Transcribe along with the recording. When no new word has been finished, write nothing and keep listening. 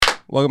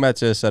Welcome back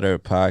to the Setter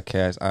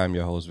Podcast. I'm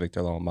your host, Victor,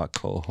 along with my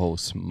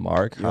co-host,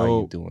 Mark. How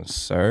you doing,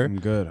 sir? I'm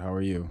good. How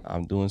are you?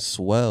 I'm doing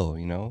swell,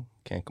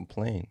 can't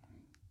complain.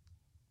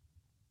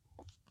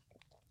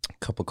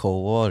 Cup of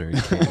cold water.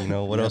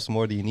 What else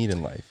more do you need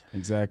in life?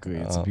 Exactly.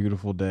 It's a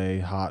beautiful day.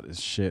 Hot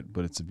as shit,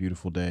 but it's a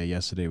beautiful day.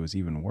 Yesterday was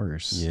even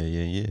worse.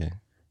 Yeah.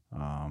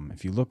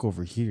 If you look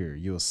over here,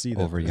 you'll see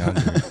that Over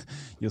yonder.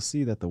 you'll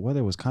see that the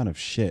weather was kind of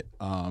shit.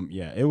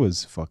 Yeah, it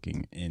was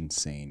fucking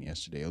insane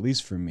yesterday, at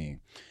least for me,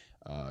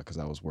 because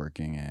I was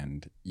working.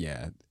 And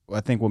yeah, I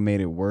think what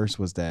made it worse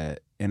was that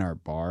in our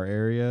bar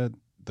area,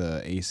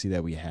 the AC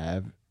that we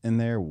have in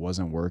there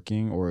wasn't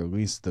working, or at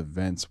least the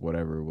vents,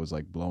 whatever, was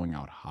like blowing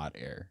out hot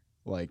air.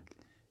 Like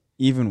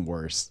even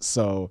worse.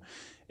 So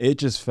it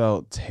just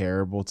felt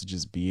terrible to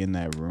just be in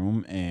that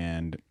room.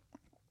 And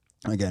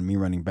again, me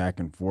running back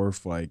and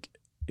forth, like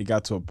it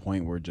got to a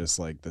point where just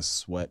like the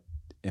sweat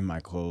in my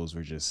clothes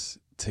were just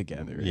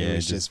together. Yeah, it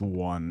was just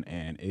one,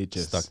 and it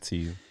just stuck to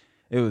you.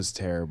 It was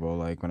terrible.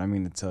 Like when I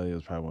mean to tell you, it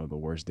was probably one of the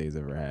worst days I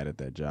ever had at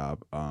that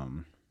job.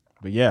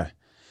 But yeah,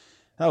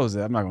 that was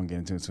it. I'm not gonna get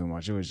into it too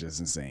much. It was just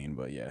insane.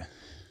 But yeah.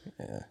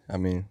 Yeah, I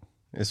mean,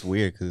 it's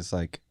weird because it's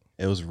like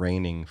it was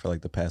raining for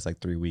like the past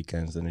like 3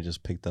 weekends, and it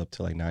just picked up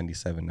to like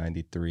 97,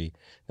 93.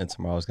 Then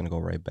tomorrow's gonna go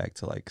right back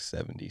to like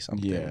 70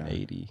 something,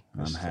 80.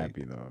 I'm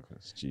happy though,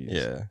 cause geez.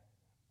 Yeah,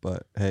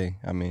 but hey,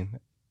 I mean,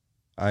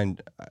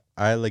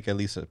 I like at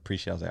least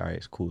appreciate. I was like, all right,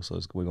 it's cool. So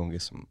we're gonna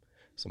get some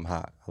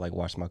hot. I like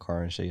washed my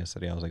car and shit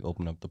yesterday. I was like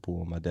opening up the pool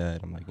with my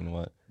dad. I'm like, you know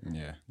what?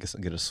 Yeah.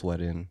 Get a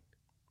sweat in.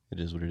 It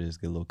is what it is.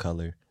 Get a little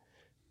color.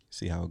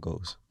 See how it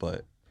goes.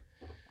 But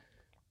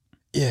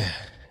yeah,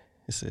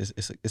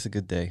 it's a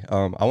good day.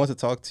 I want to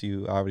talk to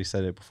you. I already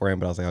said it beforehand,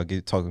 but I was like, I'll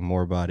get talking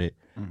more about it.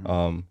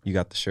 Mm-hmm. You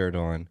got the shirt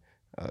on.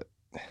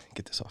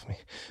 Get this off me.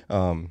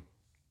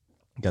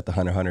 You got the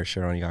Hunter x Hunter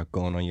shirt on. You got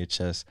going on your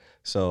chest.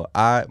 So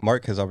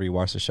Mark has already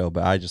watched the show,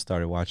 but I just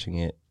started watching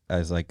it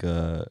as like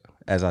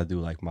as I do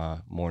like my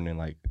morning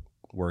like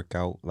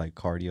workout like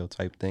cardio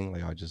type thing.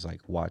 Like I'll just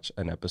like watch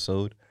an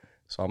episode.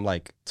 So I'm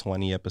like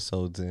 20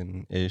 episodes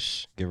in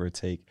ish, give or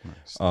take.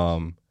 Nice.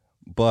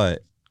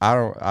 But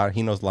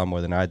he knows a lot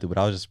more than I do, but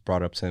I was just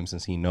brought up to him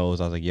since he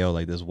knows. I was like, yo,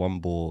 like this one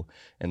bull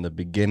in the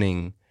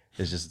beginning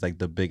is just like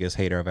the biggest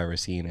hater I've ever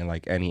seen in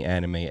like any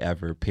anime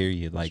ever,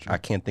 period. Like I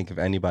can't think of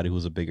anybody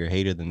who's a bigger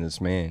hater than this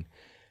man.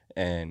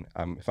 And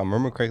if I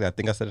remember correctly, I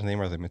think I said his name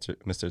right, like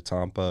Mr.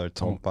 Tampa or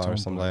Tompa or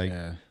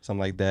something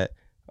like that.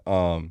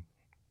 I'm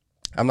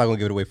not gonna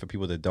give it away for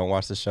people that don't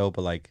watch the show,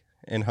 but like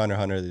in Hunter x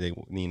Hunter,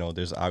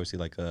 there's obviously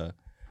like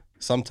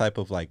some type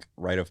of like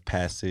rite of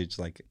passage,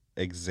 like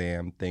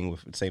exam thing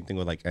with same thing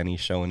with like any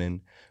shonen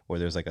where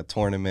there's like a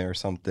tournament or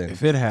something.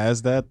 If it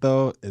has that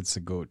though, it's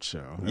a goat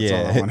show. That's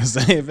all I want to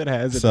say. If it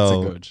has it, it's a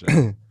goat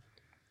show.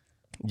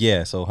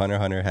 Yeah, so Hunter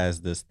x Hunter has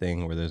this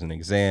thing where there's an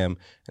exam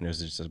and there's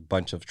just a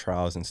bunch of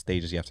trials and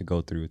stages you have to go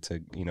through to,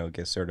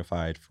 get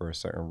certified for a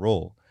certain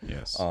role.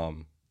 Yes.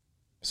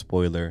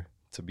 Spoiler,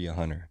 to be a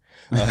hunter.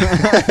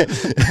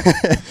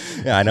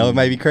 Yeah, I know it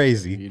might be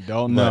crazy. You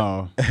don't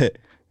know.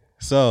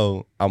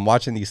 So I'm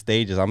watching these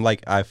stages. I'm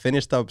like, I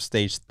finished up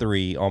stage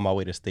 3 on my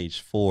way to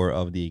stage 4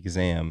 of the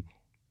exam.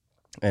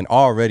 And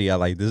already I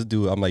like this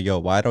dude. I'm like, yo,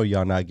 why don't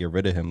y'all not get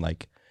rid of him?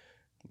 Like,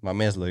 my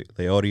man's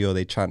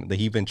Leodio,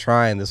 he been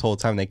trying this whole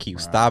time. They keep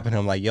stopping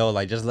him. Like, yo,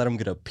 like just let him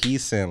get a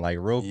piece in, like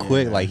real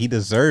quick. Like he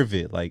deserve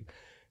it. Like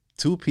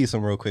 2-piece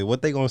him real quick.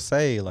 What they gonna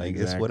say? Like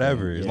it's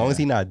whatever. As long as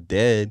he not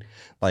dead,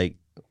 like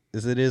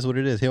it is what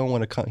it is. He don't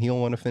want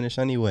to finish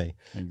anyway.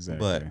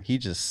 Exactly. But he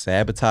just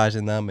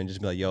sabotaging them and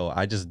just be like, yo,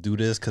 I just do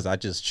this because I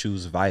just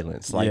choose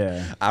violence. Like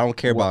I don't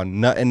care about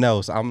nothing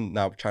else. I'm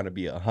not trying to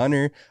be a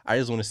hunter. I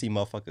just want to see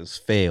motherfuckers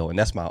fail, and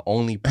that's my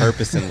only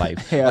purpose in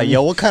life.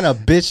 Yo, what kind of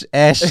bitch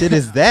ass shit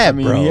is that,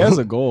 bro? He has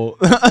a goal.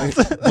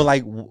 But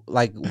like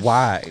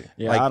why?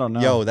 Yeah, like, I don't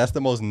know. Yo, that's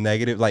the most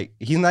negative. Like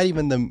he's not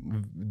even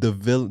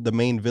the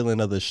main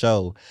villain of the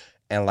show,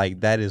 and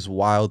like that is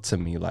wild to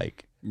me.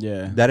 Like.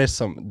 Yeah, that is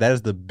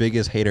the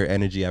biggest hater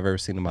energy I've ever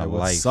seen in my life.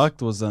 What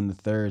sucked was on the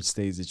third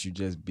stage that you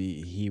just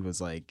beat. He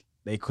was like,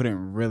 they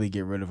couldn't really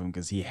get rid of him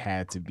because he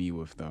had to be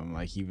with them.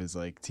 Like he was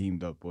like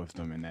teamed up with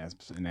them in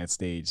that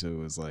stage. So it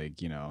was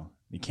like, you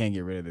can't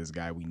get rid of this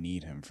guy. We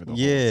need him for the whole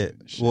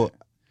shit. Well,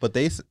 but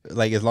they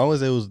like as long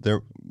as it was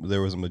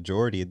there was a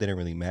majority, it didn't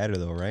really matter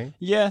though, right?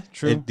 Yeah,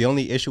 true. The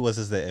only issue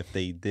is that if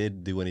they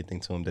did do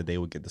anything to him, that they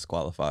would get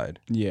disqualified.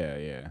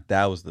 Yeah.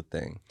 That was the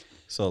thing.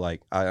 So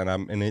like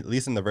and at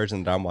least in the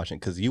version that I'm watching,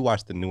 because you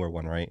watched the newer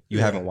one, right? You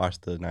haven't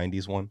watched the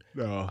 90s one.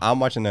 No.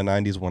 I'm watching the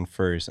 90s one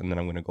first, and then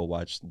I'm gonna go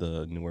watch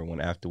the newer one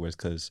afterwards.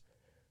 Because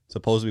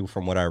supposedly,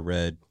 from what I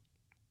read,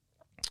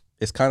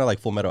 it's kind of like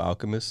Full Metal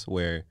Alchemist,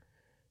 where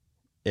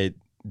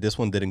this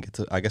one didn't get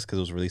to, I guess because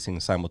it was releasing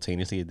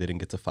simultaneously, it didn't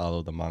get to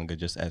follow the manga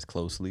just as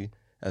closely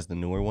as the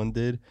newer one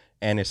did,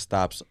 and it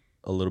stops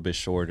a little bit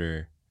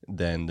shorter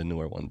than the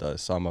newer one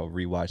does. So I'm gonna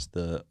rewatch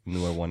the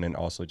newer one and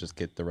also just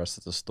get the rest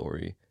of the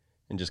story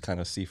and just kind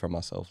of see for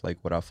myself like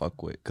what I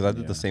fuck with, because I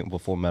did the same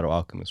with Full Metal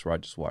Alchemist where I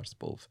just watched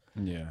both.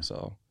 Yeah.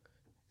 So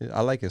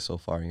I like it so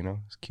far. You know,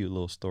 it's cute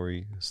little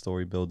story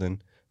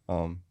building.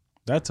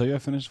 Did I tell you I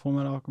finished Full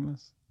Metal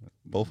Alchemist?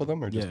 Both of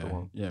them or just the Yeah,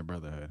 one? yeah,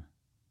 Brotherhood.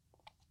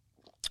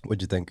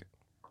 What'd you think?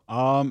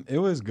 It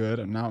was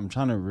good. Now I'm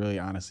trying to really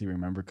honestly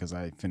remember because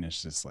I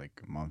finished this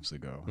like months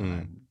ago. And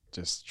I'm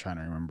just trying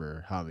to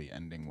remember how the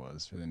ending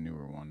was for the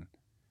newer one.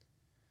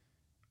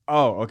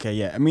 Oh, okay,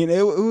 yeah. I mean,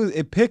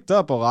 it picked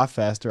up a lot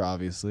faster,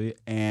 obviously,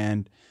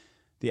 and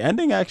the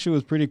ending actually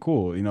was pretty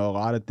cool. You know, a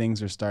lot of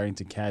things are starting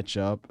to catch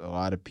up. A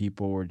lot of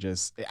people were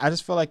just. I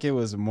just felt like it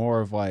was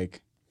more of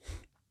like,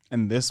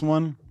 in this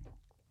one,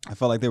 I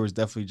felt like there was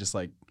definitely just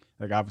like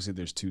obviously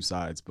there's two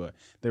sides, but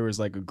there was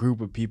like a group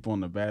of people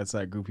on the bad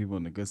side, group of people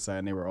on the good side,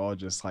 and they were all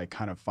just like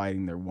kind of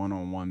fighting their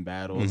one-on-one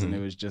battles, and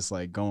it was just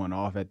like going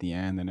off at the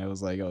end, and it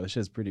was like, oh, this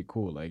shit's pretty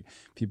cool. Like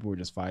people were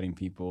just fighting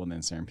people, and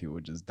then certain people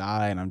would just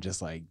die, and I'm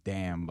just like,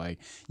 damn, like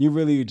you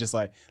really just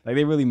like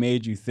they really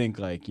made you think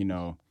like, you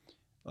know,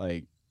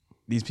 like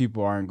these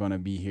people aren't gonna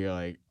be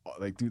here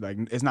dude, like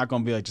it's not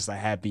gonna be like just a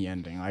happy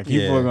ending. Like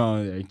people are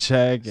gonna like,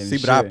 check and see,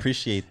 shit. but I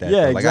appreciate that.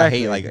 Yeah, though. Like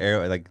exactly. I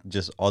hate like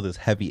just all this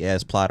heavy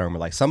ass plot armor.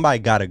 Like somebody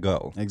gotta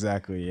go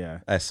Exactly. Yeah.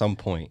 at some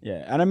point.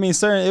 Yeah, and I mean,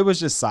 certain it was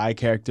just side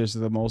characters for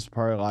the most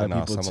part. A lot But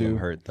of people some too. of them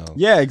hurt though.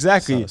 Yeah,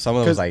 exactly. Some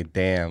of them was like,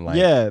 damn. Like,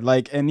 yeah,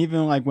 like, and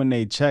even like when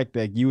they checked,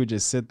 like you would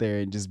just sit there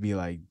and just be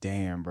like,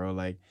 damn, bro.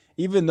 Like,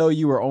 even though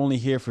you were only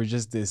here for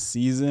just this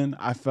season,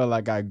 I felt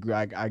like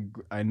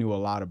I knew a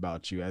lot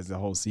about you as the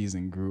whole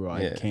season grew.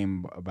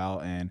 Came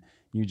about, and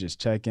you just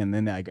check in.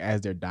 Then like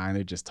as they're dying,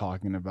 they're just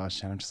talking about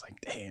shit. I'm just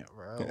like, damn,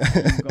 bro,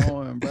 where you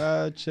going,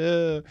 bro?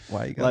 Chill.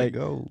 why you gotta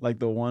go? Like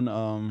the one,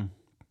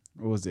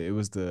 what was it? It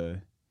was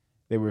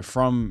they were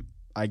from,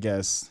 I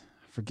guess,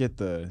 forget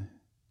the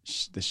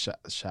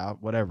shop,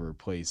 whatever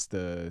place.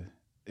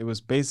 It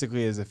was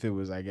basically as if it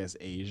was, I guess,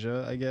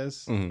 Asia, I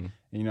guess. Mm-hmm. And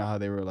you know how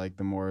they were like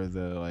the more of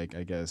the like,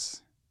 I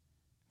guess,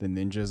 the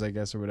ninjas, I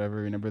guess, or whatever.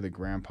 Remember the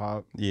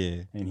grandpa?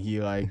 Yeah. And he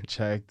like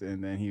checked,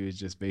 and then he was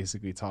just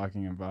basically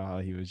talking about how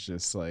he was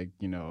just like,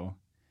 you know,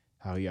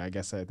 how I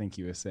think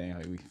he was saying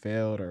like we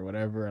failed or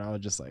whatever, and I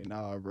was just like,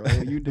 nah, bro,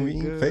 you doing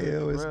good,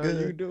 fail, it's bro,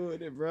 good. you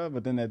doing it, bro.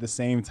 But then at the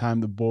same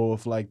time, the bull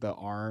with like the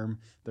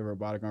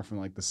robotic arm from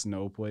like the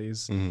snow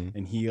place,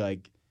 and he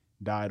like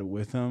died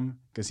with him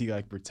because he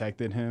like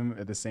protected him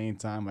at the same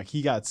time. Like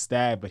he got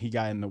stabbed, but he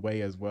got in the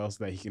way as well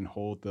so that he can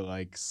hold the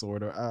like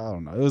sword. I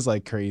don't know. It was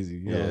like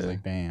crazy. Yeah. I was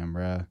like, damn,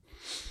 bro.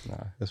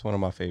 Nah, it's one of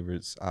my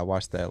favorites. I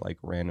watched that like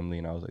randomly,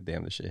 and I was like,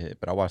 damn, this shit hit.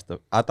 But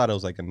I thought it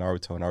was like a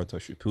Naruto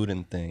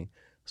Shippuden thing.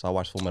 So I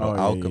watched Full Metal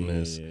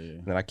Alchemist,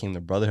 and then I came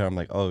to Brotherhood. I'm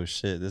like, oh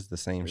shit, this is the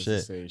same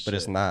shit. But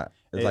it's not.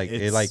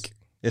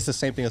 It's the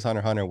same thing as Hunter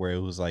x Hunter, where it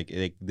was like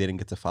it didn't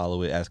get to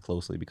follow it as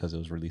closely because it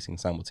was releasing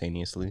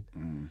simultaneously.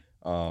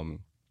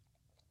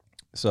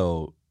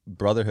 So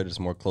Brotherhood is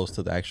more close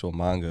to the actual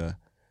manga,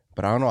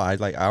 but I don't know. I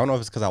don't know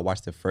if it's because I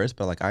watched it first,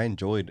 but like I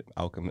enjoyed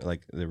Alchemist,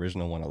 like the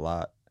original one, a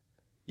lot.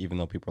 Even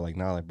though people are like,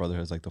 nah, like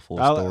Brotherhood is like the full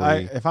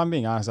story. If I'm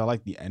being honest, I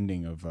like the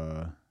ending of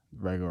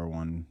regular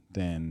one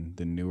than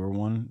the newer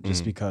one,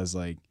 just because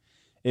like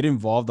it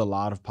involved a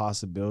lot of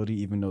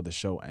possibility, even though the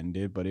show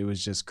ended. But it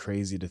was just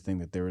crazy to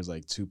think that there was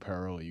like two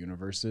parallel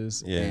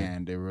universes,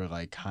 and they were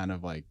like kind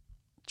of like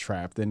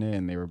trapped in it,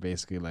 and they were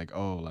basically like,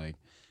 oh, like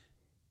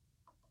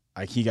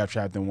he got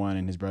trapped in one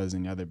and his brother's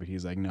in the other, but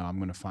he's like, no, I'm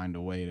gonna find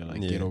a way to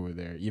like get over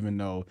there, even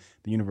though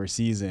the universe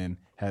he's in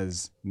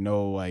has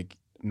no like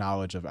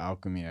knowledge of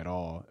alchemy at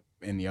all,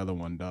 and the other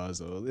one does.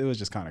 So it was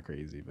just kind of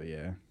crazy, but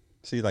yeah.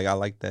 See, like I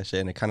like that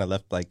shit, and it kind of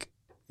left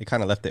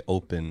it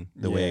open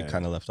the way it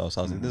kind of left off.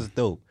 So I was like, this is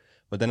dope.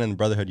 But then in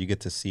Brotherhood, you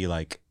get to see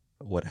like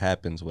what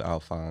happens with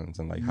Alphonse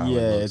and like how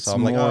it looks. So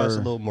I'm like, oh, it's a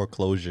little more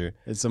closure.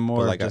 It's a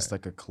more like just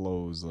like a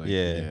close, like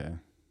yeah.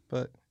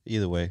 But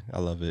either way, I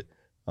love it.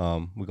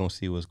 We're gonna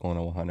see what's going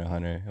on with Hunter x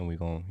Hunter, and we're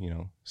gonna, you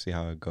know, see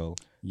how it go.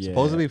 Yeah.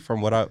 Supposedly,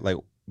 from what I like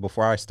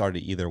before I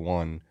started either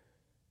one,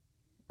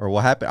 or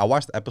what happened, I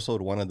watched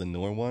episode 1 of the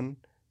newer one,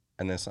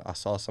 and then I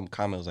saw some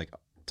comments like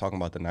talking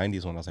about the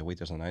 90s one. I was like, wait,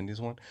 there's a 90s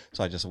one?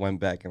 So I just went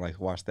back and like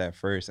watched that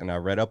first, and I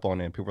read up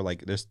on it, and people were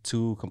like, there's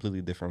two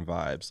completely different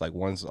vibes. Like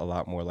one's a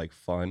lot more like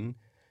fun,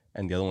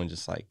 and the other one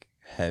just like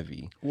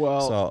heavy.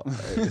 Well,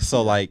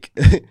 so like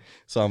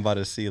so I'm about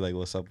to see like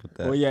what's up with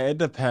that. Well, yeah, it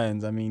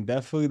depends. I mean,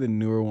 definitely the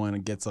newer one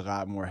gets a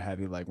lot more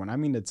heavy. Like when I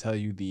mean to tell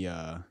you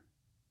I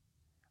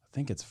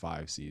think it's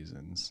 5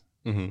 seasons,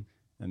 and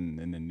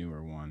in the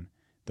newer one,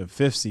 the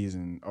 5th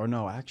season, or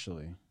no,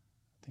 actually,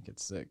 I think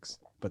it's 6.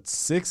 But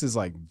 6 is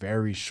like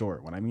very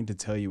short. When I mean to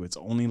tell you, it's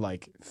only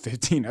like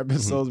 15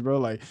 episodes, bro.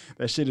 Like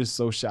that shit is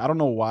so shit. I don't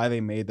know why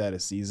they made that a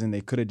season.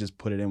 They could have just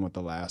put it in with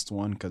the last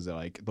one, because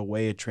like the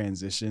way it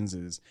transitions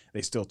is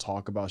they still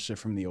talk about shit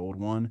from the old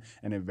one,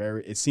 and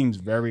it seems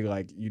very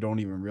like you don't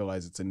even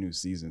realize it's a new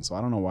season. So I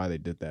don't know why they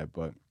did that,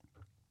 but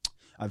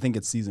I think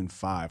it's season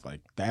 5.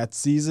 Like that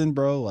season,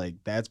 bro, like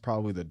that's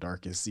probably the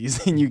darkest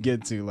season you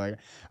get to. Like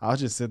I'll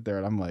just sit there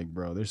and I'm like,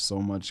 bro, there's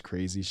so much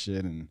crazy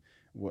shit and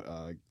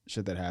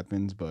shit that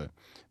happens. But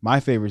my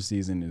favorite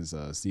season is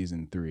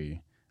season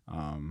 3,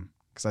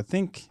 because I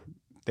think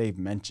they've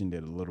mentioned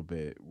it a little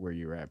bit where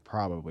you're at.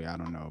 Probably, I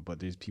don't know, but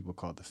there's people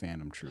called the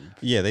Phantom Troop.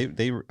 Yeah,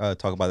 they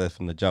talk about that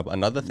from the jump.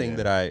 Another thing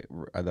Yeah.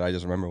 that I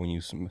just remember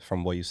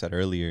from what you said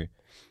earlier,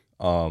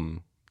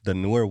 the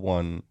newer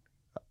one,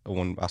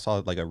 when I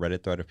saw like a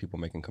Reddit thread of people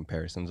making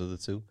comparisons of the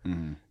two,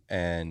 Mhm.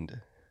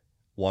 and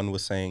one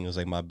was saying it was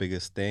like my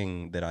biggest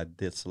thing that I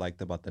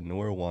disliked about the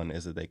newer one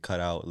is that they cut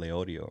out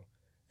Leodio,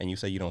 and you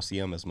say you don't see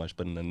him as much,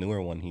 but in the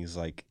newer one he's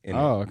like in it.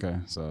 Oh, okay.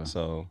 So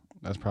So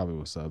that's probably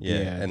what's up. yeah,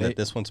 Yeah. and that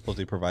this one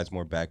supposedly provides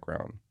more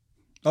background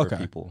for Okay.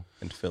 people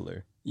and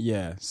filler.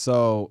 Yeah.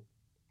 So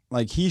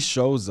like he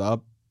shows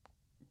up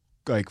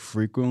like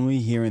frequently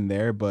here and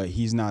there, but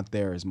he's not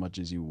there as much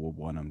as you would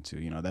want him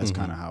to. That's Mhm.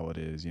 kind of how it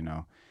is,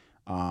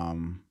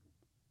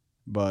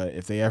 But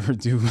if they ever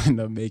do end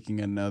up making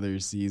another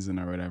season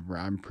or whatever,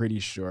 I'm pretty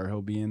sure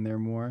he'll be in there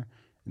more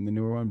in the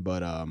newer one.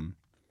 But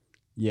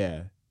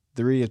yeah,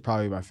 3 is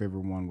probably my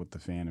favorite one with the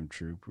Phantom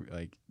Troop.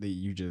 Like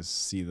you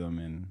just see them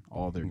in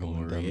all their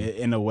Going glory. dumb.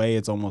 In a way,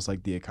 it's almost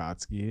like the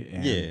Akatsuki,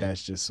 and Yeah.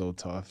 that's just so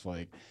tough.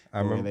 Like I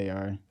the way remember they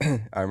are.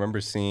 I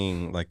remember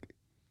seeing like,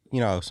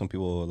 some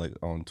people like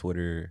on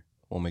Twitter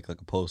will make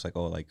like a post like,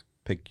 oh, like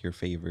pick your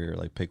favorite, or,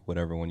 like pick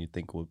whatever one you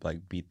think would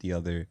like beat the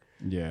other.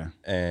 Yeah.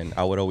 And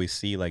I would always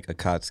see like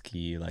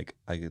Akatsuki, like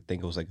I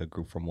think it was like a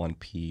group from One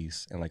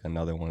Piece and like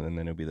another one, and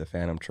then it'll be the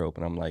Phantom Trope,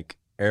 and I'm like,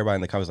 everybody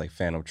in the comments like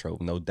Phantom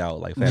Trope, no doubt,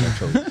 like Phantom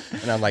Trope,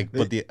 and I'm like,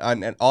 but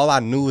and all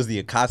I knew was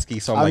the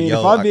Akatsuki, so I'm like, yo,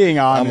 if I'm being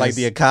honest, I'm like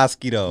the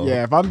Akatsuki though.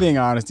 Yeah, if I'm being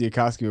honest, the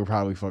Akatsuki will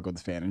probably fuck with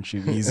the Phantom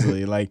Troop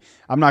easily. Like,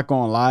 I'm not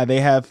gonna lie,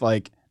 they have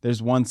like, there's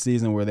one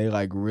season where they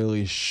like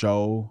really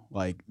show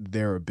like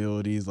their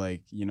abilities,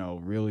 like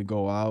really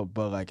go out.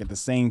 But like at the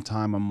same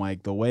time, I'm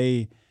like the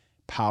way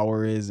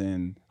power is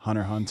in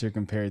Hunter x Hunter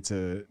compared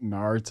to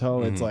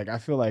Naruto, it's like I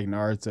feel like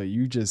Naruto,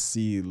 you just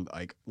see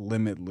like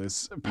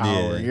limitless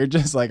power. Yeah. You're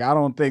just like, I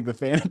don't think the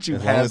Phantom Troop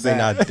As long has as they're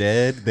that. not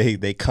dead,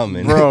 they come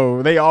in.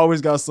 Bro, they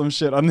always got some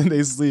shit under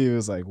their sleeve.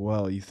 It's like,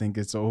 well, you think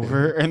it's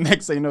over? And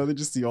next thing you know, they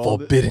just see all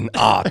Forbidden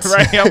art.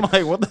 right? I'm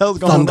like, what the hell's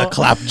going on?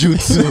 Thunderclap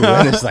jutsu.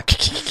 And it's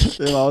like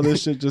And all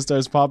this shit just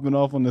starts popping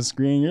off on the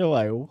screen. You're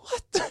like,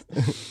 what?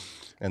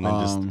 and then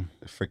just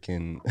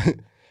freaking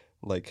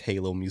like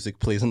Halo music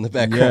plays in the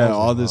background. Yeah,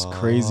 all this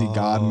crazy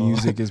god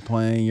music is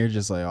playing. You're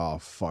just like, oh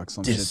fuck,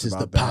 some This shit's is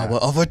the about power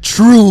of a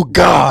true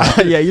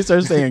god. Yeah, you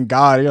start saying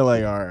God, you're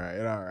like, all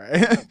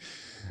right.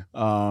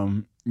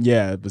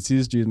 Yeah, but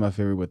season 3 is my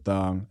favorite with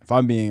if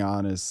I'm being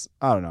honest,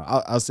 I don't know.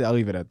 I'll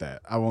leave it at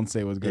that. I won't say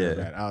it was good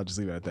or Yeah. bad. I'll just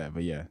leave it at that.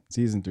 But yeah,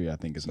 season 3 I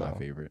think is my So-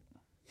 favorite.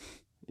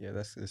 Yeah,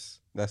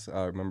 that's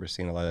I remember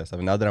seeing a lot of that stuff.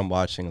 And now that I'm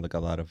watching like a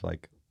lot of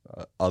like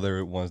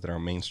other ones that are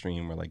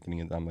mainstream or like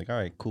I'm like, all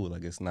right, cool.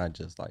 Like it's not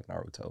just like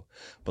Naruto,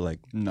 but like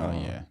No,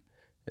 yeah.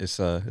 it's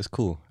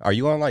cool. Are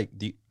you on like?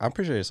 I'm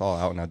pretty sure it's all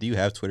out now. Do you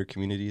have Twitter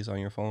communities on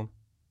your phone?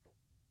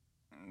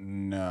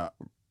 No.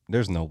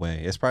 There's no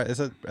way. It's probably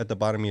at the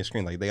bottom of your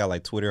screen. Like they got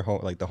like Twitter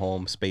home, like the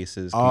home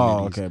spaces. Oh,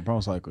 Communities. okay.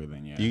 Most likely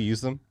then, yeah. Do you use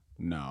them?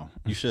 No.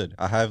 You should.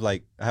 I have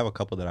a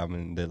couple that I'm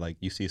in that like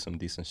you see some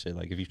decent shit.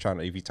 Like if you're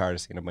tired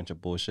of seeing a bunch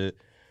of bullshit,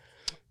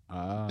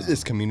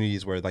 it's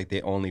communities where like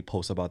they only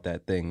post about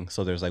that thing.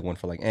 So there's like one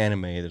for like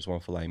anime, there's one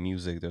for like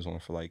music, there's one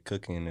for like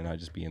cooking, and I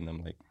just be in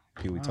them like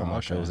people talking about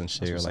okay. shows and That's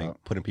shit, or what's like up.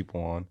 putting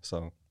people on.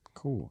 So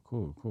Cool.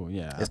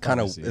 Yeah. it's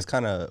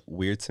kind of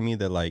weird to me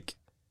that like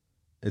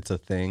it's a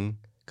thing.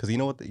 Cause you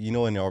know what,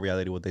 in all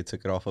reality, what they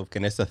took it off of,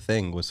 and it's a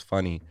thing was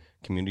funny.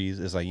 Communities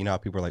is like, how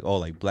people are like, oh,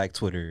 like Black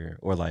Twitter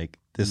or like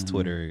this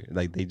Twitter,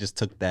 like they just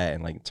took that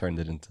and like turned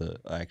it into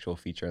an actual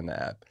feature in the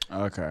app.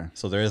 Okay.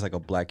 So there is like a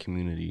Black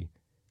community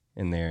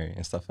in there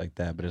and stuff like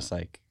that. But it's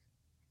like,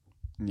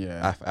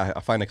 Yeah. I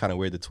find it kind of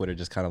weird that Twitter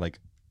just kind of like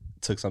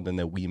took something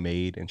that we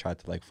made and tried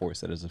to like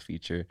force it as a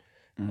feature,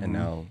 and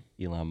now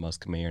Elon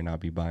Musk may or not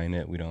be buying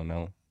it. We don't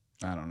know.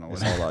 I don't know.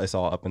 It's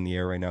all up in the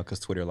air right now because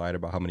Twitter lied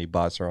about how many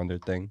bots are on their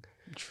thing.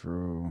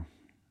 True.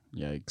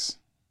 Yikes.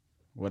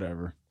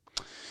 Whatever.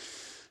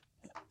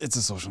 It's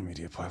a social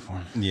media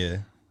platform. Yeah,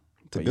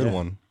 it's a But good yeah.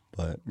 one,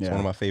 but it's Yeah. one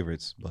of my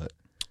favorites. But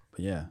But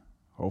yeah,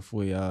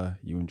 hopefully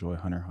you enjoy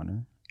Hunter x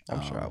Hunter.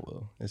 I'm sure I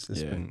will. It's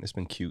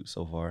been cute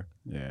so far.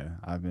 Yeah,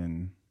 I've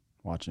been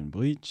watching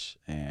Bleach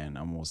and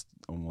almost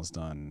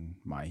done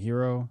My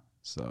Hero.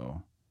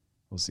 So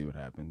we'll see what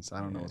happens. I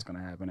don't know what's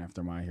gonna happen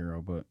after My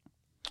Hero, but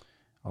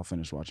I'll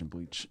finish watching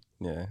Bleach.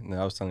 Yeah, and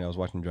I was telling you I was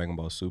watching Dragon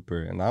Ball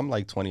Super, and I'm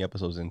like 20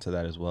 episodes into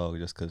that as well,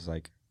 just because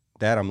like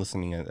that I'm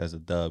listening as a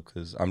dub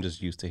because I'm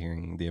just used to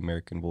hearing the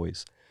American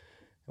voice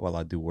while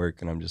I do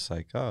work, and I'm just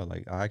like, oh,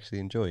 like I actually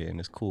enjoy it and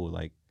it's cool.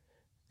 Like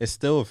it's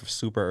still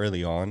super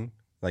early on,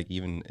 like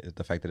even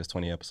the fact that it's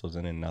 20 episodes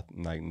in and not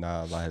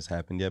a lot has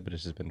happened yet, but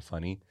it's just been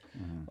funny.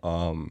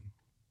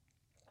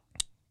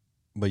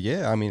 But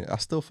yeah, I mean, I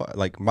still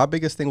like my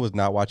biggest thing was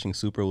not watching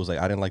Super was like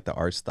I didn't like the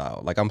art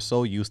style. Like I'm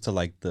so used to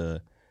like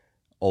the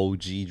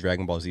OG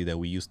Dragon Ball Z that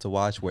we used to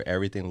watch, where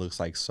everything looks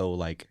like so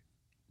like.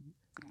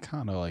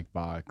 Kind of like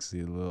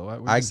boxy, a little.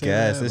 I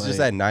guess it's just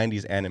that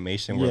 '90s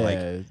animation where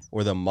like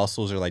where the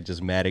muscles are like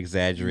just mad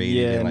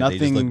exaggerated and like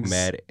they just look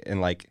mad and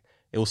like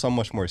it was so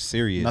much more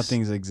serious.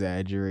 Nothing's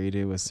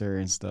exaggerated with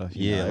certain stuff.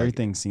 You know, like,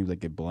 everything seems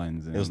like it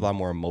blends in. It was a lot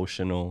more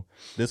emotional.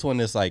 This one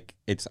is like,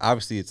 it's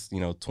obviously it's, you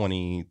know,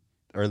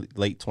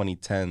 late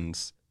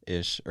 2010s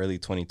ish, early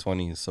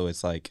 2020s. So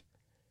it's like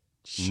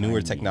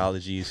newer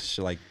technologies,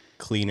 like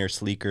cleaner,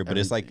 sleeker, but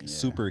it's like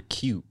super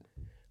cute.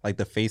 Like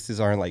the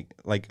faces aren't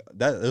like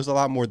that. There's a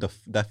lot more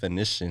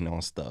definition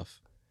on stuff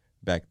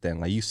back then.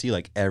 Like you see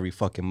like every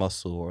fucking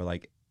muscle, or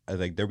like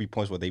there'll be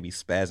points where they be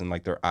spazzing,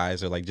 like their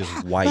eyes are like just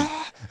white.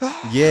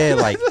 Yeah,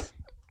 like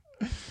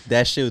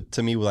that shit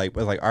to me was like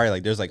all right,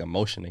 like there's like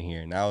emotion in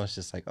here. Now it's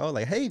just like, oh,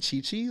 like, hey,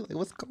 Chi-Chi, like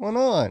what's going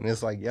on? And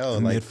it's like, yo,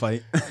 like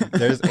mid-fight.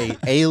 There's a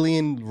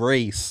alien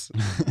race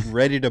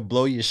ready to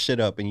blow your shit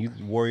up, and you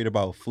worried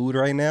about food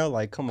right now?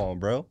 Like, come on,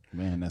 bro.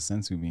 Man, that's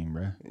sensu bean,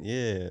 bro.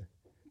 Yeah.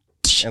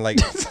 And like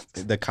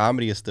the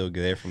comedy is still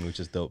there for me, which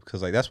is dope.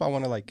 Cause like that's why I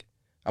want to like,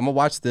 I'm gonna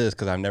watch this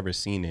because I've never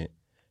seen it,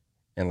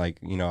 and like,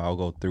 you know, I'll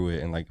go through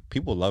it, and like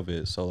people love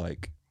it. So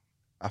like,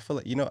 I feel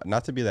like, you know,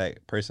 not to be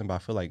that person, but I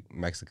feel like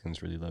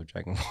Mexicans really love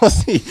Dragon Ball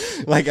Z.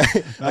 I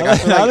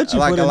feel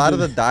like a lot of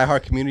the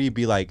diehard community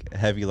be like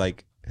heavy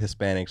like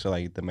Hispanics or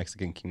like the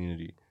Mexican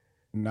community.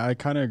 No, I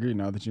kind of agree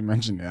now that you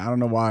mentioned it. I don't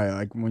know why.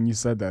 Like when you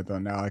said that though,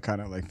 now I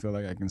kind of like feel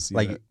like I can see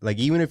that. Like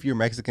even if you're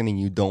Mexican and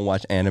you don't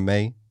watch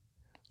anime,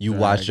 you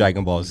watch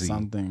Dragon Ball Z.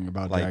 Something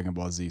about like, Dragon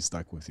Ball Z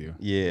stuck with you.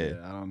 Yeah.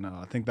 I don't know.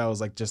 I think that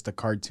was like just a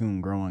cartoon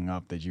growing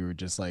up that you were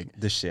just like,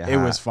 this shit. It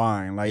was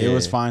fine. Like it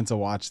was fine to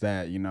watch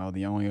that. You know,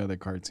 the only other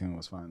cartoon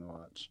was fine to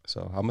watch.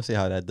 So I'm gonna see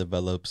how that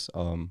develops.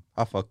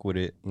 I fuck with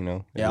it. You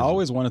know. Yeah, I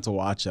always wanted to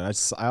watch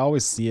it. I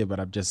always see it, but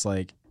I'm just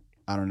like,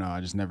 I don't know.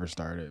 I just never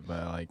started.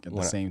 But like at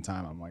the same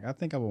time, I'm like, I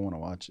think I would want to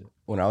watch it.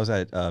 When I was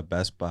at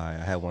Best Buy,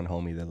 I had one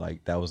homie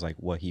that was like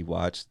what he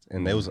watched,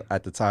 and it was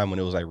at the time when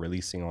it was like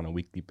releasing on a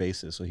weekly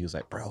basis. So he was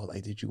like, "Bro,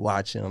 like, did you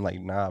watch it?" I'm like,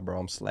 "Nah, bro,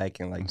 I'm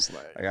slacking. Like,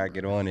 I gotta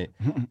get on it."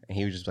 And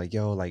he was just like,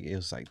 "Yo, like, it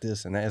was like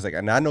this and that." It's like,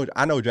 and I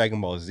know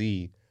Dragon Ball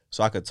Z,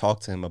 so I could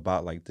talk to him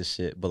about like this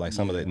shit, but like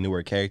some of the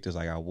newer characters,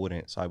 like I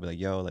wouldn't. So I'd be like,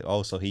 "Yo, like,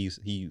 oh, so he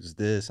used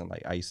this," and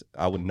like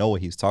I would know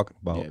what he's talking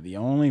about. Yeah, the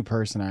only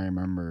person I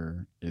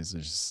remember is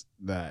just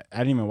that I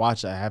didn't even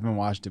watch it. I haven't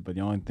watched it, but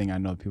the only thing I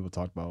know people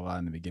talked about a lot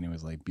in the beginning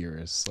was like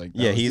Beerus. Like,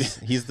 yeah, he's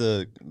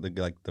the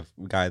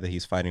guy that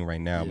he's fighting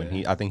right now, but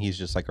I think he's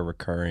just like a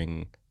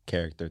recurring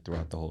character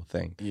throughout the whole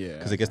thing. Yeah,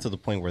 because it gets to the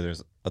point where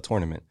there's a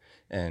tournament,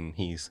 and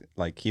he's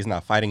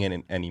not fighting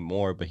it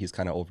anymore, but he's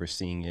kind of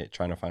overseeing it,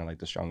 trying to find like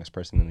the strongest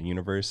person in the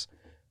universe.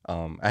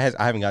 I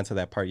haven't gotten to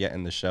that part yet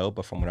in the show,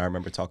 but from what I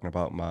remember talking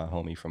about my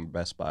homie from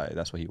Best Buy,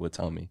 that's what he would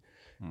tell me.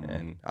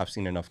 And I've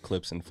seen enough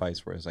clips and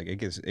fights where it's like it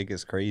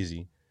gets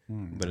crazy,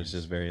 but it's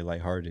just very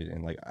lighthearted.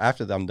 And like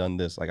after I'm done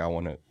this, like I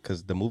want to,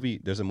 because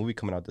there's a movie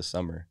coming out this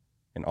summer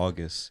in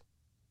August.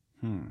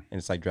 And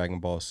it's like Dragon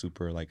Ball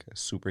Super, like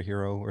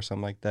superhero or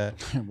something like that.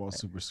 Well,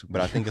 super.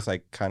 But I think it's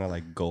like kind of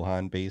like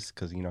Gohan based,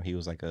 because you know he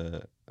was like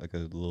a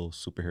little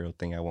superhero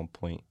thing at one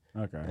point.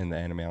 Okay. In the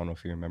anime, I don't know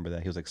if you remember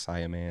that. He was like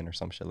Saiyaman or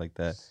some shit like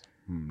that.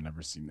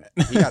 Never seen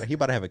that. he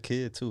about to have a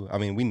kid too. I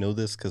mean, we knew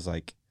this because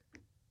like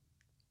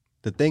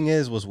the thing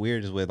what's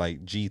weird is with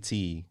like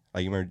GT.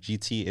 Like, you remember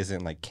GT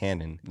isn't like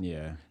canon.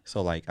 Yeah.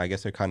 So like I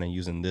guess they're kind of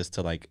using this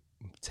to like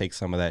take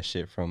some of that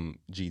shit from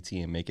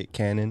GT and make it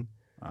canon.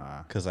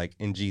 Because like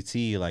in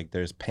GT, like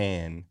there's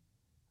Pan,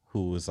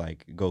 who was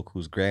like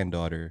Goku's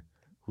granddaughter,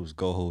 who's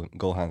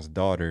Gohan's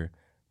daughter,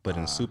 but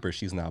in Super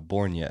she's not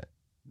born yet.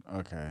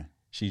 Okay.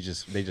 They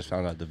just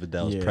found out that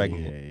Vidal's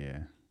pregnant. Yeah.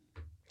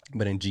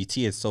 But in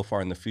GT, it's so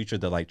far in the future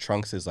that like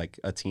Trunks is like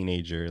a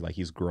teenager, like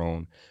he's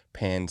grown.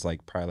 Pan's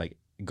like probably like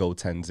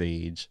Goten's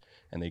age,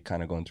 and they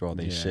kind of going through all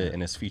this shit,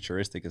 and it's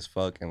futuristic as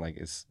fuck. And like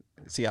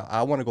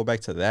I want to go back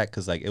to that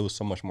because like it was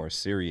so much more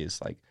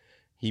serious. Like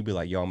he'd be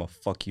like, "Yo, I'm gonna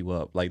fuck you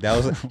up." Like that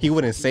was he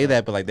wouldn't say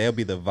that, but like that'll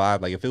be the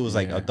vibe. Like if it was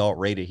like adult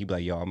rated, he'd be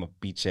like, "Yo, I'm gonna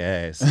beat your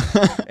ass."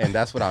 And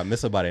that's what I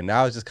miss about it.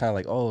 Now it's just kind of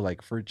like, oh,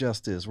 like for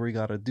justice, we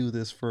gotta do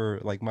this for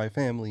like my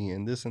family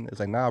and this, and it's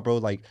like, nah, bro,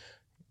 like.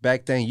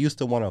 Back then, you used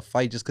to want to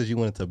fight just because you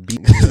wanted to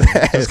beat his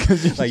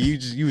ass. Like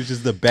you was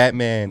just the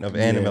Batman of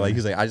anime. Like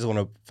he's like, I just want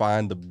to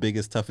find the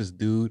biggest, toughest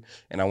dude,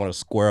 and I want to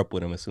square up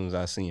with him as soon as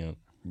I see him.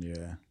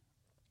 Yeah.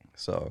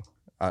 So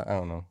I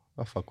don't know.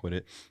 I fuck with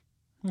it.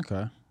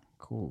 Okay.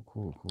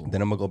 Cool.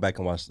 Then I'm gonna go back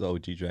and watch the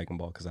OG Dragon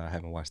Ball because I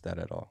haven't watched that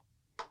at all.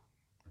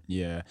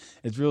 Yeah,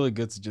 it's really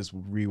good to just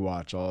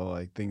rewatch all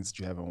like things that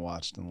you haven't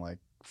watched in like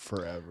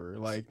forever.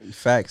 Like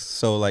facts.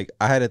 So like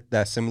I had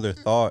that similar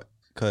thought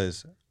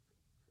because.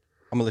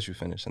 I'm gonna let you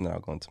finish and then I'll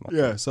go into my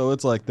thought. So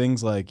it's like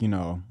things like, you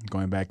know,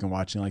 going back and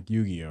watching like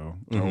Yu-Gi-Oh!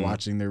 Or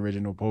watching the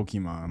original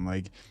Pokemon.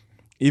 Like,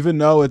 even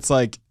though it's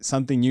like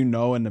something you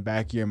know in the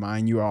back of your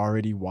mind you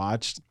already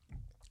watched,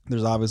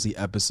 there's obviously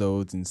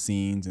episodes and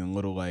scenes and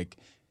little like,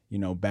 you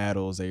know,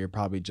 battles that you're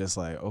probably just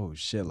like, oh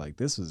shit, like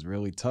this was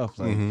really tough.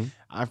 Like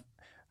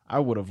I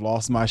would have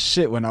lost my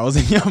shit when I was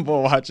a young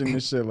boy watching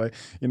this shit. Like,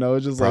 you know,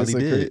 it's just probably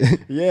like,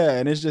 did. Yeah.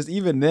 And it's just,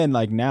 even then,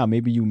 like now,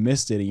 maybe you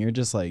missed it and you're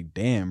just like,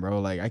 damn,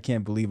 bro, like I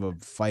can't believe a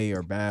fight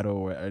or battle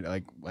or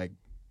like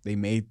they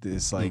made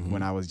this like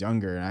when Mhm. I was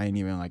younger and I didn't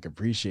even like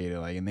appreciate it.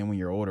 Like, and then when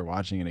you're older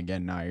watching it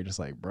again now, you're just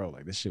like, bro,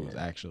 like this shit was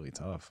Yeah. actually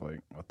tough. Like,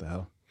 what the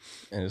hell?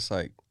 And it's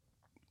like,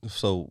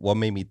 so what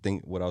made me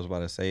think what I was about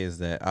to say is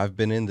that I've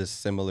been in this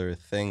similar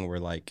thing where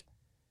like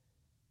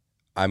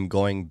I'm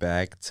going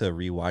back to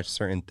rewatch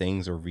certain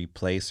things or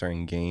replay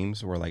certain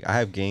games where like I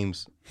have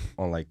games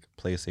on like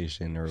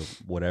PlayStation or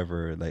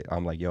whatever. Like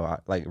I'm like, yo,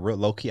 like real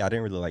low key, I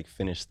didn't really like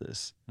finish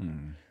this.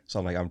 Mm. So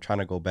I'm like, I'm trying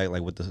to go back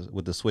like with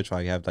the Switch. Where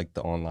I have like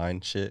the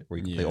online shit where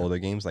you can play Yeah. older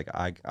games. Like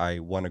I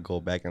want to go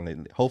back and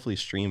like, hopefully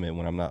stream it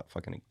when I'm not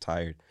fucking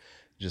tired.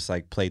 Just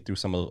like play through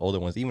some of the older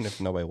ones, even if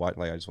nobody watch.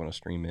 Like I just want to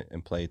stream it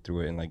and play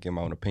through it and like get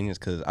my own opinions.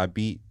 Because I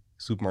beat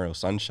Super Mario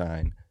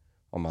Sunshine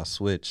on my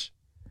Switch,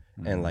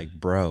 and like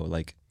bro,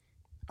 like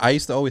I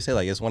used to always say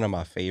like it's one of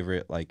my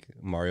favorite like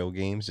Mario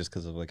games just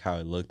because of like how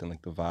it looked and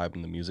like the vibe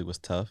and the music was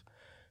tough.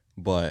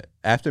 But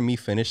after me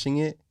finishing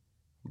it,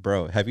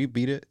 bro, have you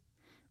beat it?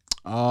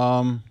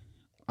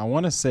 I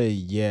want to say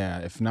yeah.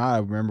 If not, I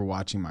remember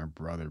watching my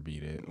brother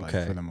beat it. Like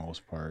Okay. for the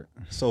most part.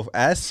 So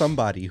as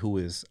somebody who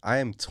is, I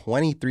am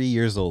 23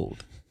 years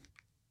old,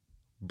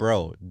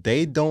 bro,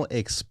 they don't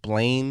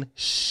explain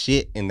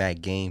shit in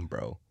that game,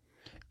 bro,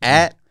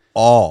 at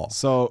all.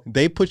 So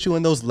They put you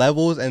in those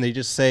levels and they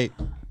just say,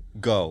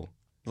 go,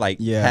 like,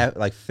 Yeah.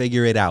 like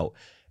figure it out.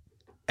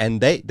 And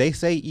they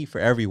say eat for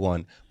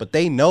everyone, but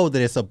they know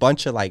that it's a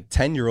bunch of like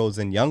 10-year-olds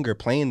and younger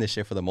playing this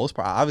shit for the most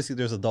part. Obviously,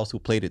 there's adults who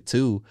played it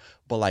too,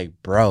 but like,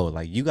 bro,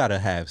 like you gotta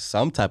have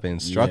some type of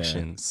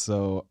instruction. Yeah.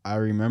 So I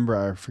remember,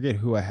 I forget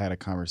who I had a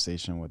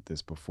conversation with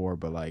this before,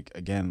 but like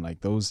again, like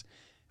those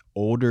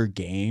older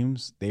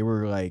games, they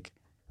were like,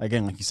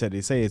 again, like you said,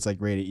 they say it's like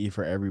rated E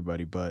for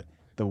everybody, but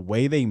the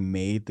way they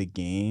made the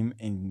game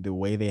and the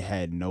way they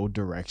had no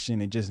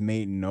direction, it just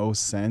made no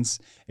sense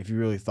if you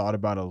really thought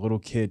about a little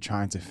kid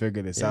trying to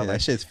figure this out. That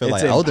Like shit's feel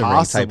it's like Elden Ring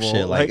type impossible.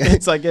 shit. Like,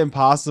 It's like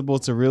impossible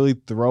to really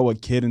throw a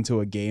kid into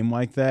a game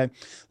like that.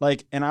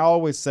 Like, and I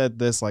always said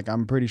this, like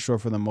I'm pretty sure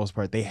for the most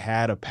part they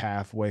had a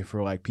pathway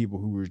for like people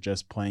who were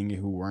just playing it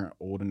who weren't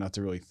old enough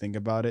to really think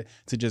about it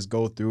to just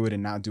go through it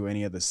and not do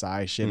any of the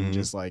side shit and Mhm.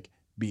 just like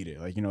beat it.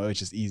 Like, you know, it's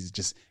just easy.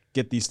 Just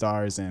get these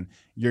stars and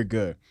you're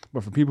good.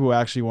 But for people who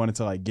actually wanted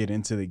to like get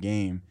into the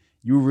game,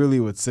 you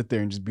really would sit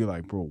there and just be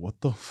like, bro, what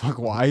the fuck?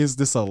 Why is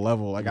this a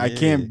level? Like, I Yeah.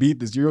 can't beat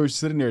this. You're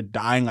sitting there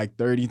dying like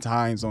 30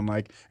 times on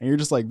like, and you're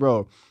just like,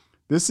 bro,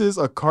 this is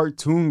a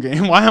cartoon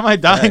game. Why am I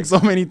dying Facts. so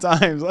many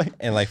times? Like,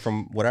 and like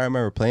from what I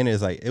remember playing it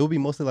is like it would be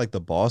mostly like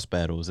the boss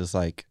battles. It's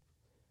like,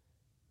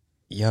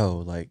 yo,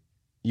 like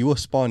you will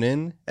spawn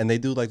in and they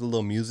do like the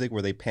little music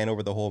where they pan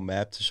over the whole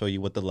map to show you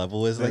what the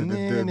level is. Like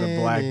the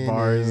black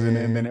bars and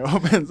then it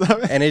opens up.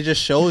 and it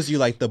just shows you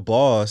like the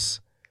boss,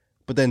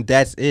 but then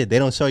that's it. They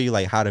don't show you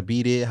like how to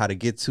beat it, how to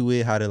get to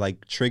it, how to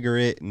like trigger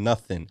it,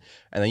 nothing.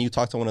 And then you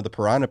talk to one of the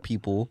piranha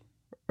people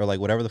or like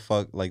whatever the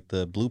fuck, like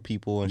the blue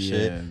people and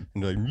shit, Yeah. and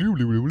they're like, "Blue,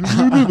 blue, blue,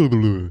 blue, blue, blue,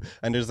 blue."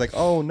 And there's like,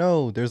 oh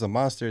no, there's a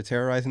monster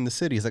terrorizing the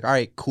city. It's like, all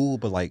right, cool,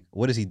 but like,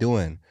 what is he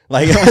doing?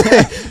 Like,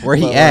 where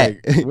he But,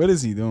 at? like, what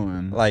is he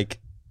doing? Like,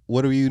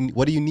 what do you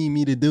need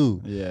me to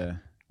do? Yeah.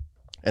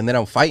 And then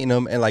I'm fighting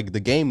him, and like the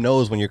game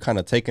knows when you're kind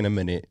of taking a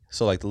minute.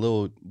 So like the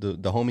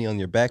homie on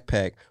your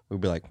backpack would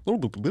be like,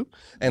 "Boop, boop, boop,"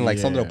 and like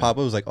something will Yeah. pop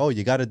up. It was like, oh,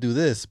 you got to do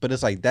this, but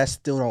it's like that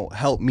still don't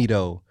help me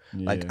though.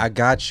 Like Yeah. I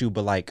got you,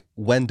 but like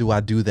when do I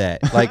do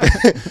that? Like,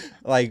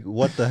 like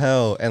what the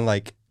hell? And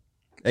like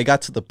it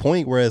got to the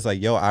point where it's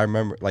like, yo, I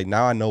remember like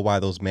now I know why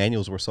those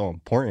manuals were so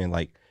important.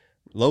 Like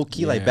low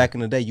key, like Yeah. back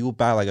in the day, you would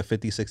buy like a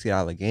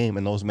 $50-$60 game,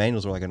 and those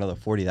manuals were like another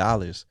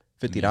 $40,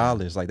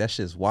 $50. Like that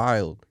shit's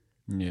wild.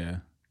 Yeah.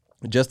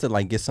 Just to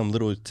like get some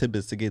little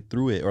tidbits to get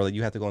through it, or like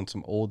you have to go on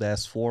some old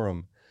ass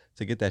forum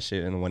to get that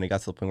shit. And when it got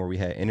to the point where we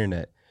had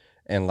internet,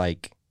 and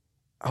like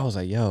I was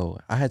like, yo,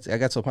 I got to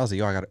the point I was like,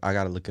 yo, I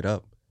gotta look it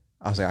up.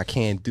 I was like, I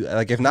can't do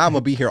like if not, I'm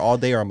gonna be here all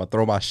day, or I'm gonna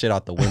throw my shit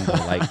out the window.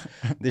 Like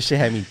this shit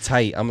had me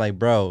tight. I'm like,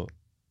 bro,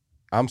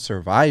 I'm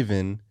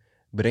surviving,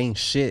 but ain't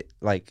shit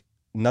like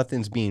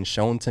nothing's being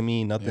shown to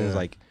me. Nothing's Yeah.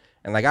 like,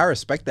 and like I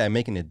respect that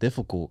making it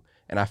difficult,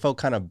 and I felt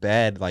kind of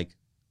bad like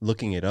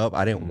looking it up.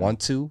 I didn't want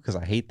to because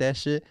I hate that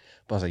shit.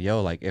 But I was like,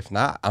 yo, like if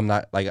not, I'm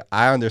not like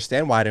I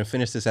understand why I didn't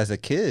finish this as a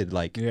kid.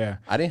 Like Yeah.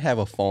 I didn't have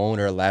a phone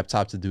or a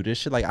laptop to do this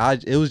shit. Like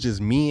it was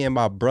just me and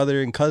my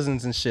brother and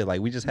cousins and shit.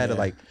 Like we just had to Yeah.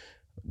 like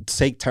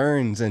take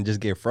turns and just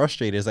get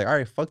frustrated. It's like, all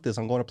right, fuck this.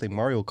 I'm going to play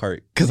Mario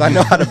Kart because I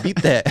know how to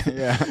beat that.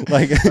 Yeah.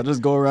 Like I'll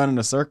just go around in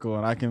a circle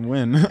and I can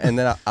win. and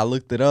then I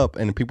looked it up,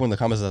 and people in the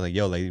comments are like,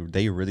 yo, like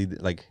they really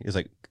like it's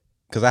like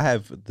because I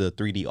have the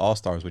 3D All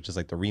Stars, which is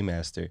like the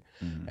remaster,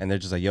 and they're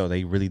just like, yo,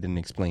 they really didn't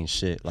explain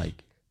shit.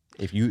 Like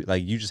if you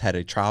like you just had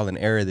a trial and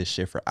error this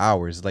shit for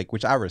hours, like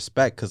which I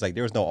respect because like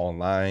there was no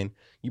online.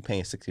 You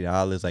paying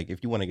 $60. Like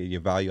if you want to get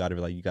your value out of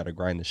it, like you got to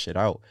grind the shit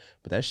out.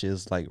 But that shit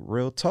is like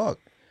real talk.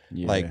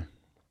 Yeah. Like,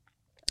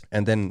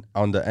 and then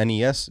on the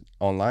NES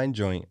online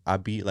joint, I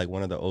beat like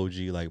one of the OG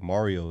like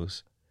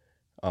Mario's.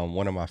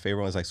 One of my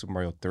favorite ones like Super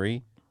Mario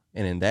 3.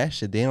 And in that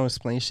shit, they don't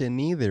explain shit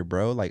neither,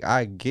 bro. Like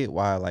I get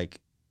why,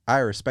 like I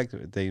respect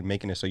it. They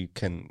making it so you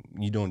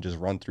don't just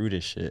run through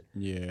this shit.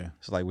 Yeah.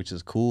 So like, which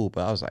is cool.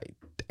 But I was like,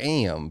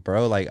 damn,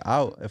 bro. Like,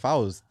 if I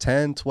was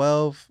 10,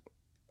 12,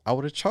 I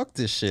would have chucked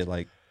this shit.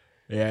 Like,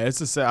 Yeah, it's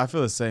the same. I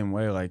feel the same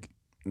way. Like,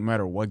 no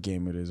matter what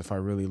game it is, if I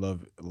really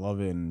love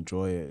it and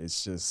enjoy it,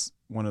 it's just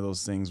one of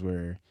those things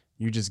where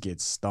you just get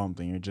stumped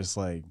and you're just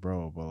like,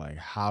 bro, but like,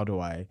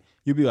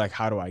 you'd be like,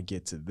 how do I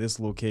get to this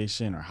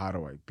location, or how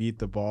do I beat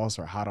the boss,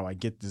 or how do I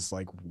get this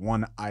like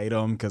one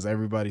item? Because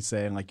everybody's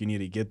saying like you need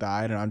to get the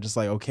item. I'm just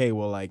like, okay,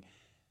 well, like,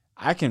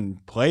 I can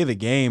play the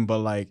game, but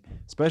like,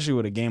 especially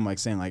with a game like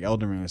saying like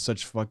Elden Ring is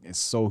it's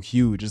so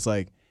huge. It's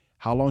like,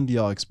 how long do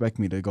y'all expect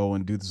me to go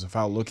and do this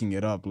without looking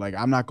it up? Like,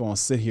 I'm not going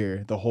to sit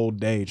here the whole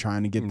day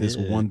trying to get this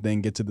one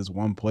thing, get to this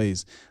one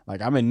place.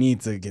 Like, I'm going to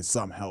need to get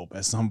some help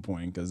at some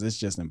point because it's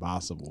just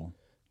impossible.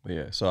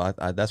 Yeah, so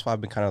I that's why I've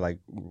been kind of like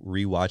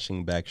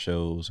rewatching back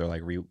shows or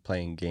like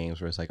replaying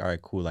games where it's like, all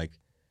right, cool. Like,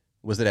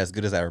 was it as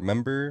good as I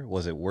remember?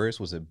 Was it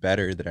worse? Was it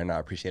better? Did I not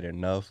appreciate it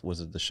enough?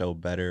 Was it the show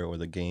better or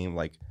the game?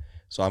 Like,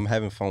 so I'm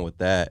having fun with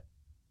that.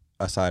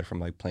 Aside from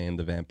like playing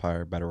the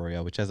Vampire Battle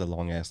Royale, which has a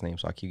long ass name,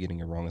 so I keep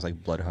getting it wrong. It's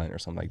like Blood Hunt or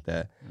something like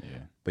that. Yeah.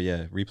 But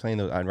yeah, replaying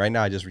those. Right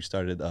now, I just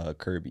restarted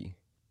Kirby,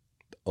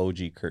 the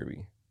OG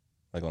Kirby,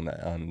 like on the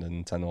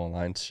Nintendo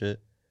Online shit.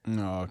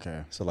 Oh,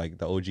 okay. So like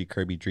the OG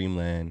Kirby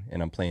Dreamland,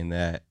 and I'm playing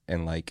that,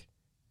 and like,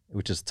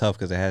 which is tough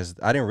because it has.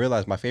 I didn't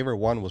realize my favorite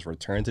one was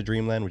Return to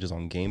Dreamland, which is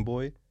on Game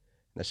Boy.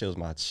 That shit was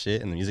my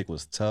shit, and the music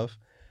was tough.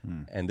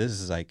 And this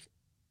is like,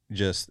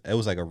 it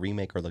was like a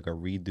remake or like a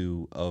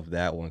redo of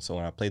that one. So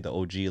when I played the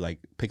OG like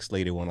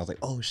pixelated one, I was like,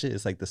 oh shit,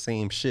 it's like the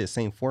same shit,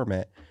 same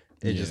format.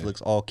 It just looks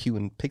all cute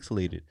and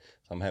pixelated.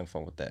 So I'm having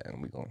fun with that,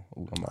 and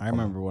I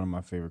remember one of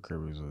my favorite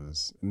Kirby's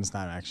was, and it's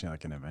not actually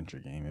like an adventure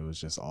game. It was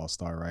just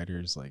All-Star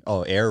Riders, like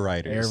Air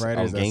Riders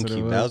on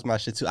GameCube. Was. That was my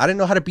shit too. I didn't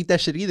know how to beat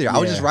that shit either. I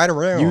would just ride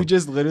around. You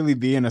just literally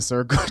be in a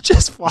circle,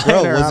 just flying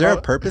Bro, around. was there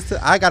a purpose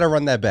to? I gotta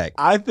run that back.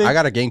 I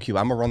got a GameCube.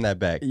 I'm gonna run that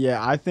back.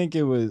 Yeah, I think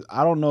it was.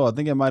 I don't know. I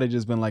think it might have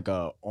just been like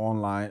a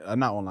online,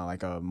 not online,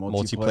 like a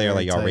multiplayer,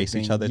 like y'all race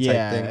each other type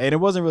thing. And it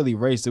wasn't really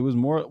race. It was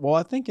more. Well,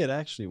 I think it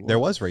actually was. There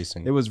was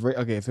racing. It was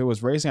okay. If it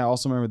was racing, I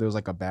also remember there was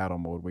like a battle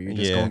mode where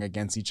you're just going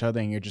against each other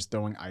and you're just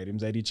throwing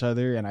items at each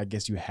other. And I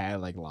guess you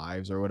had like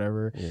lives or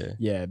whatever.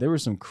 Yeah. There were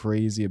some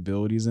crazy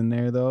abilities in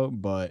there though,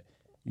 but.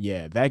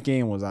 Yeah, that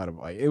game was out of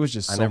like it was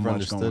just so never much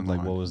understood going like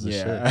on. what was the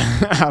shit.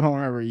 I don't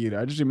remember either.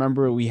 I just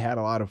remember we had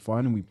a lot of fun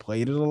and we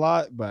played it a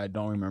lot, but I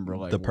don't remember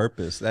like the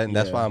purpose.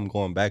 That's why I'm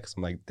going back because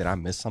I'm like, did I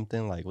miss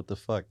something? Like, what the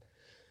fuck?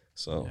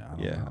 So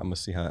I'm gonna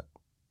see how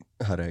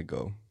that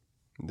go.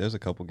 There's a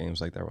couple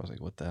games like that where I was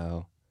like, what the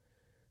hell?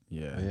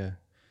 Yeah.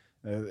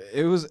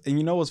 It was, and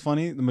you know what's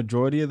funny? The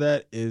majority of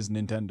that is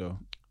Nintendo.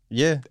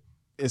 Yeah.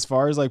 As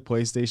far as like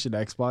PlayStation,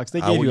 Xbox, they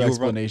gave you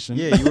explanation.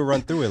 You would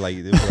run through it like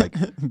it was like,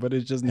 but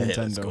it's just Nintendo.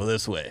 Hey, let's go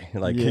this way.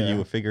 Like you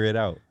would figure it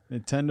out.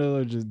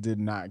 Nintendo just did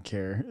not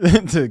care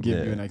to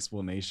give you an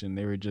explanation.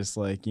 They were just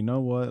like, you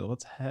know what?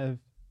 Let's have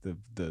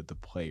the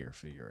player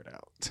figure it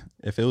out.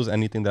 If it was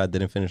anything that I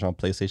didn't finish on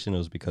PlayStation, it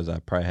was because I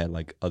probably had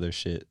like other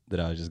shit that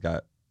I just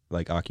got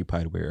like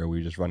occupied with, or we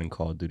were just running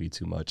Call of Duty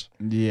too much.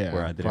 Yeah,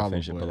 where I didn't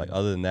finish it. But like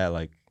other than that,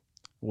 like,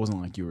 it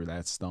wasn't like you were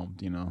that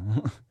stumped, you know.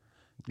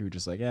 You were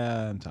just like,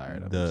 yeah, I'm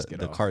tired.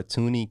 The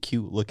cartoony,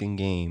 cute looking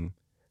game.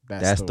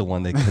 That's the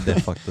one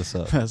that fucked us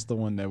up. That's the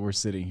one that we're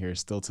sitting here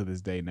still to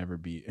this day never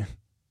beat.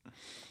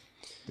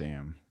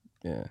 Damn.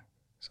 Yeah.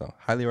 So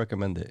highly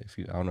recommend it.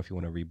 I don't know if you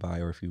want to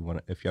rebuy or if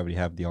you already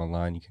have the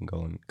online, you can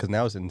go and because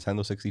now it's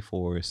Nintendo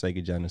 64,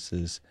 Sega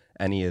Genesis,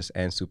 NES,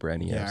 and Super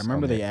NES. Yeah, I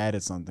remember they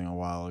added something a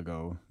while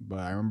ago, but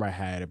I remember I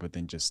had it, but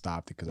then just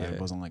stopped it because I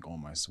wasn't like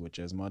on my Switch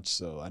as much.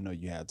 So I know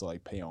you had to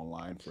like pay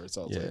online for it.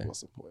 So I was like,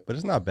 what's the point? But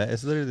it's not bad.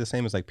 It's literally the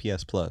same as like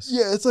PS Plus.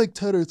 Yeah, it's like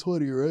 10 or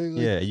 20, right?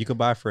 Like, yeah, you could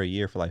buy it for a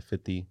year for like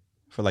 50.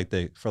 For like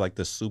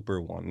the super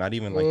one, not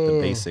even like the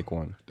basic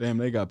one. Damn,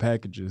 they got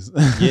packages.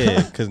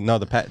 Yeah, because no,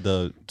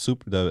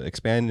 the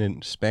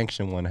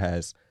expansion one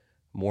has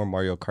more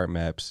Mario Kart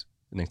maps,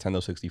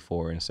 Nintendo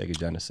 64, and Sega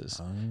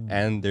Genesis.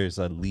 And there's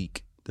a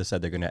leak that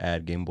said they're gonna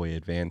add Game Boy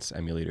Advance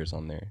emulators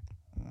on there.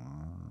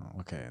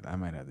 Okay, I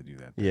might have to do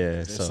that.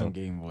 Yeah, so some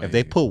Game Boy if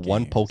they put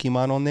one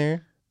Pokemon on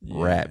there,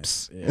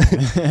 raps.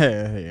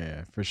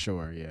 Yeah, for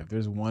sure. Yeah, if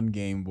there's one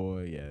Game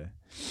Boy,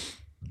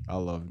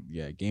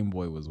 Game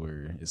Boy was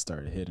where it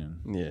started hitting.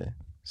 Yeah,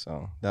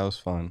 so that was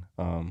fun.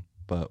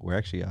 But we're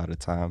actually out of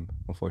time,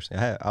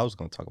 unfortunately. I was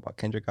going to talk about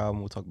Kendrick album.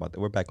 We'll talk about that.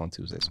 We're back on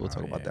Tuesday, so we'll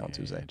talk about that on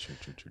Tuesday. True.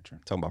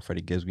 Talking about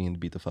Freddie Gibbs being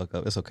beat the fuck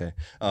up. It's okay.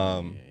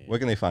 Where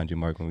can they find you,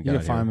 Mark, when we get out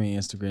here? You can find me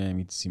on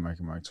Instagram, ETC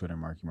Marky Mark, Twitter,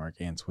 Marky Mark,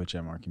 and Twitch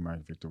at Marky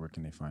Mark. Victor, where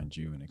can they find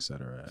you, and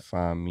etc.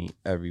 Find me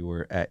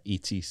everywhere at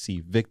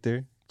ETC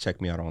Victor. Check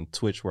me out on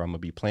Twitch where I'm going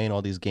to be playing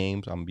all these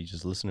games. I'm going to be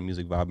just listening to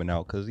music, vibing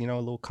out because, a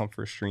little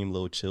comfort stream, a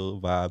little chill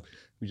vibe.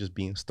 We just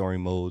be in story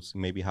modes.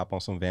 Maybe hop on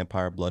some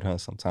Vampire Blood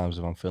Hunt sometimes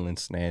if I'm feeling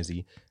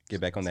snazzy.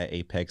 Get back on that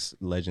Apex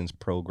Legends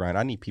Pro grind.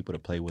 I need people to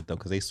play with, though,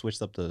 because they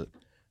switched up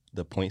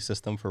the point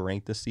system for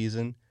rank this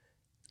season.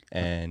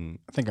 and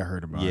I think I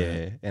heard about yeah,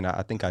 it. and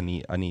I think I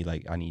need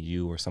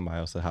you or somebody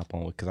else to hop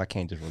on with, because I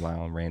can't just rely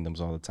on randoms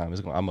all the time.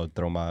 I'm gonna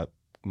throw my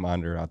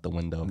monitor out the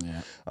window.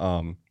 Yeah.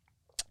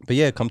 But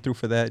yeah, come through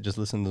for that. Just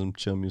listen to some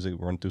chill music,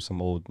 run through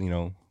some old,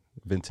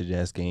 vintage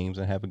ass games,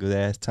 and have a good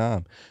ass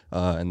time.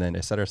 And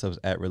then set ourselves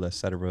at Real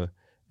Etc.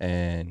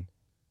 And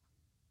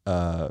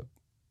on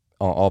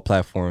all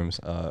platforms.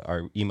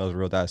 Our email is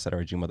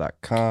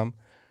real.etc@gmail.com.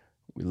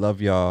 We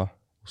love y'all.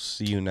 We'll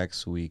see you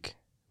next week.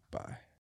 Bye.